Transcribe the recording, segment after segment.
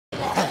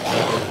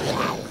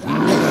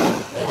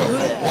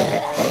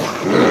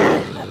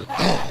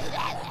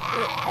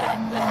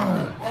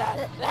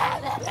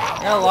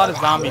got a lot of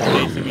zombies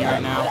chasing me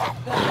right now.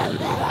 I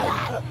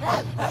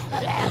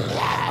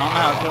don't know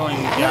how killing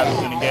these guys is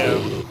gonna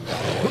go.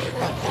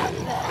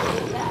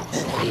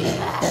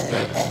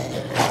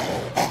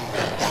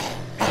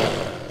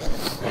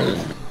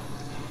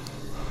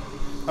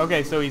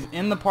 Okay, so he's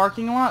in the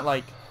parking lot,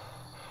 like.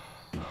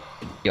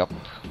 Yup. He's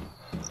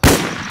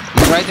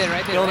right there,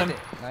 right there. Killed right him.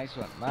 there. Nice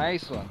one,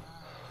 nice one.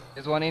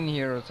 There's one in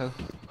here also.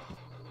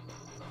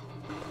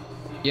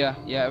 Yeah,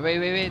 yeah.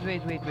 Wait.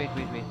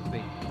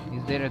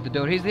 He's there at the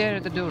door. He's there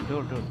at the door.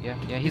 Door. Yeah.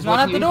 He's not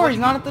at the door. He's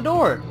not at the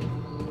door.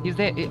 He's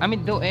there. I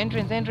mean, door.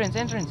 Entrance.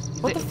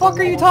 What the fuck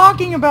are you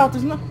talking about?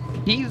 There's no.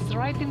 He's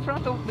right in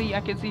front of me.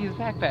 I can see his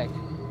backpack.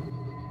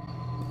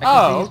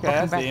 Oh, okay.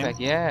 I see him.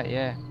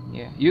 Yeah.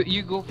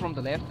 You go from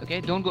the left,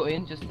 okay? Don't go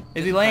in. Just.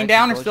 Is he laying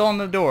down or still on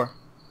the door?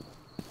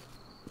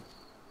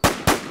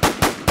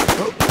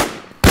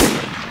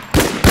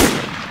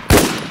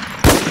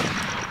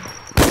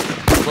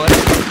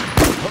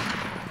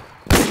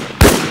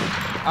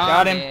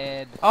 Got him.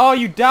 Dead. Oh,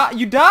 you died.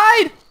 You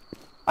died.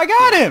 I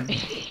got him.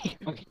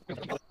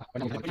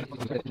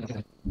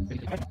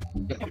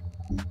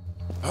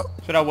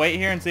 Should I wait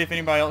here and see if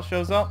anybody else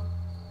shows up?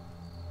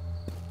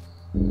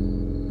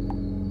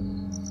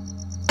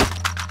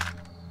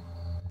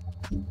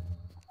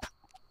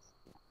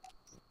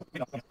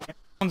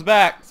 Someone's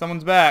back.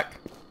 Someone's back.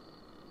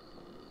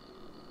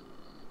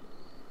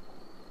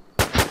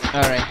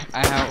 Alright,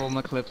 I have all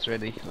my clips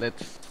ready.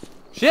 Let's...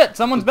 Shit,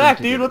 someone's back,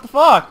 dude. What the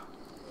fuck?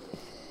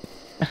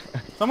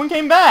 Someone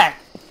came back.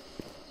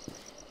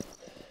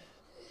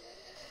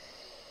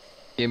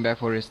 Came back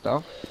for his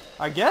stuff.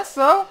 I guess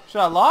so.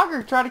 Should I log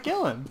or try to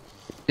kill him?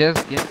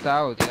 Just get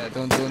out. Yeah,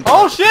 don't.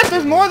 Oh shit!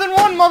 There's more than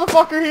one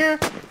motherfucker here.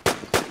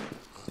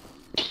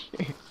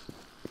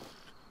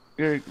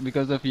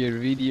 Because of your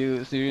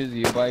video series,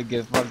 you might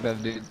get fucked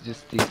up, dude.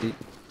 Just TC.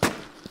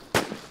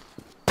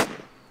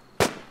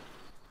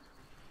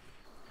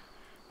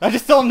 I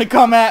just told him to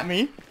come at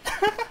me.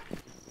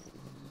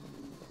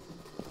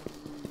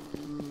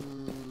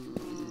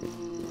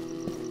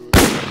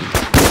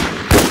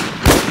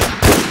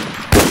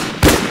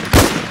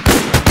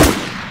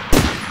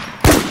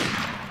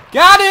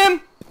 Got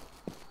him!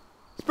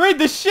 Sprayed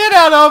the shit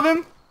out of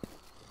him!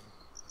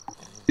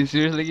 You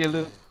seriously killed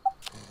him?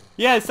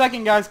 Yeah, the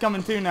second guy's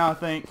coming too now, I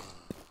think.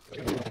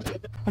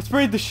 I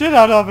sprayed the shit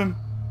out of him!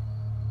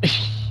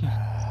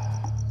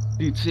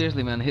 Dude,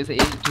 seriously, man, his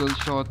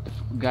 8-12 shot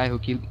guy who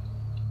killed...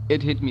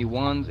 It hit me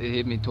once, it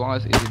hit me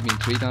twice, it hit me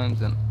 3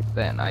 times, and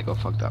then I got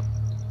fucked up.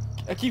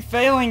 I keep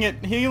failing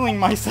at healing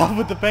myself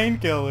with the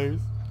painkillers.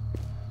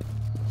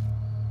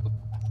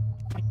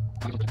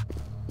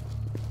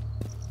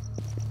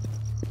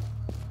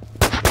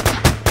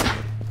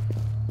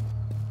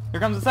 Here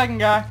comes the second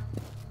guy.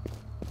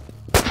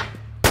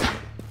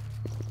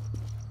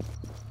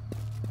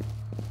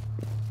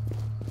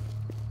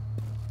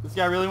 This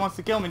guy really wants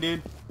to kill me,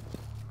 dude.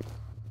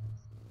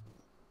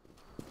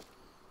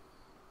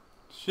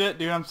 Shit,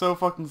 dude, I'm so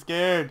fucking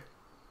scared.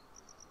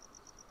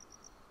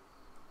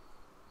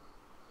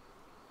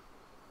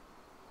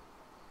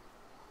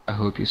 I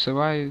hope you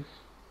survive.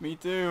 Me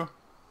too.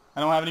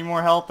 I don't have any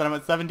more health and I'm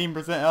at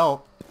 17%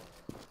 health.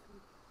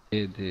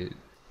 Yeah, dude.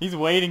 He's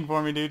waiting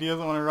for me, dude. He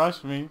doesn't want to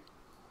rush me.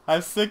 I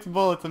have 6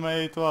 bullets in my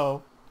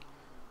A12.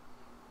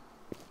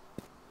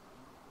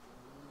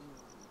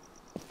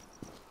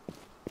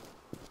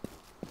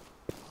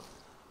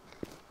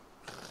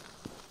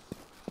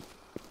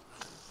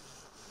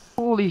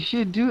 Holy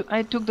shit, dude.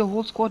 I took the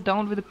whole squad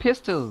down with a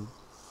pistol.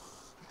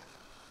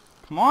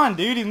 Come on,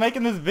 dude. He's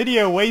making this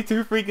video way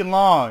too freaking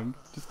long.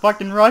 Just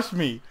fucking rush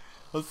me.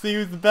 Let's see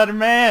who's the better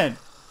man.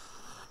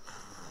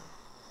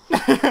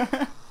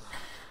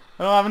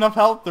 I don't have enough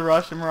health to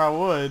rush him or I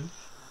would.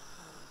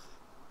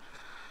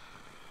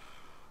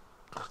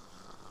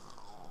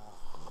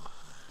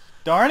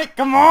 Darn it,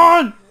 come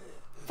on!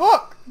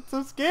 Fuck! I'm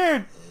so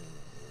scared.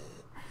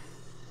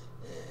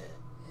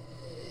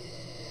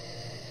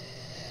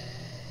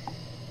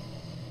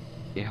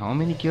 Okay, how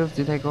many kills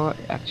did I got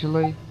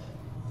actually?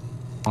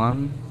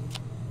 1,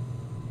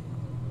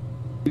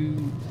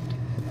 2.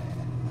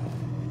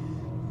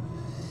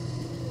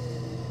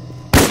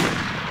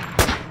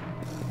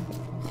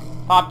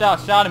 Popped out,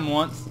 shot him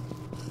once.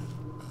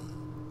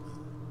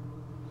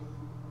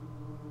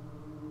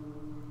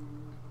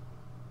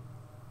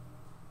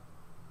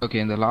 Okay,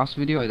 in the last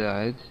video I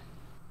died.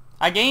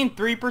 I gained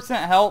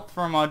 3% health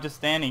from just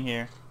standing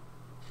here.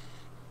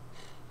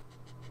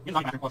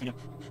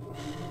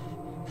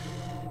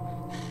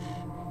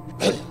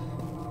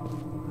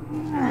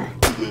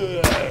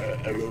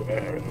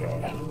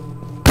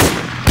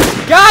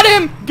 Got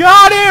him!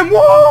 Got him!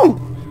 Woo!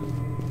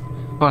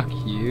 Fuck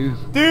you.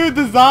 Dude,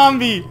 the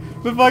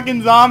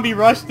fucking zombie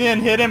rushed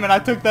in, hit him, and I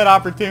took that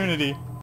opportunity.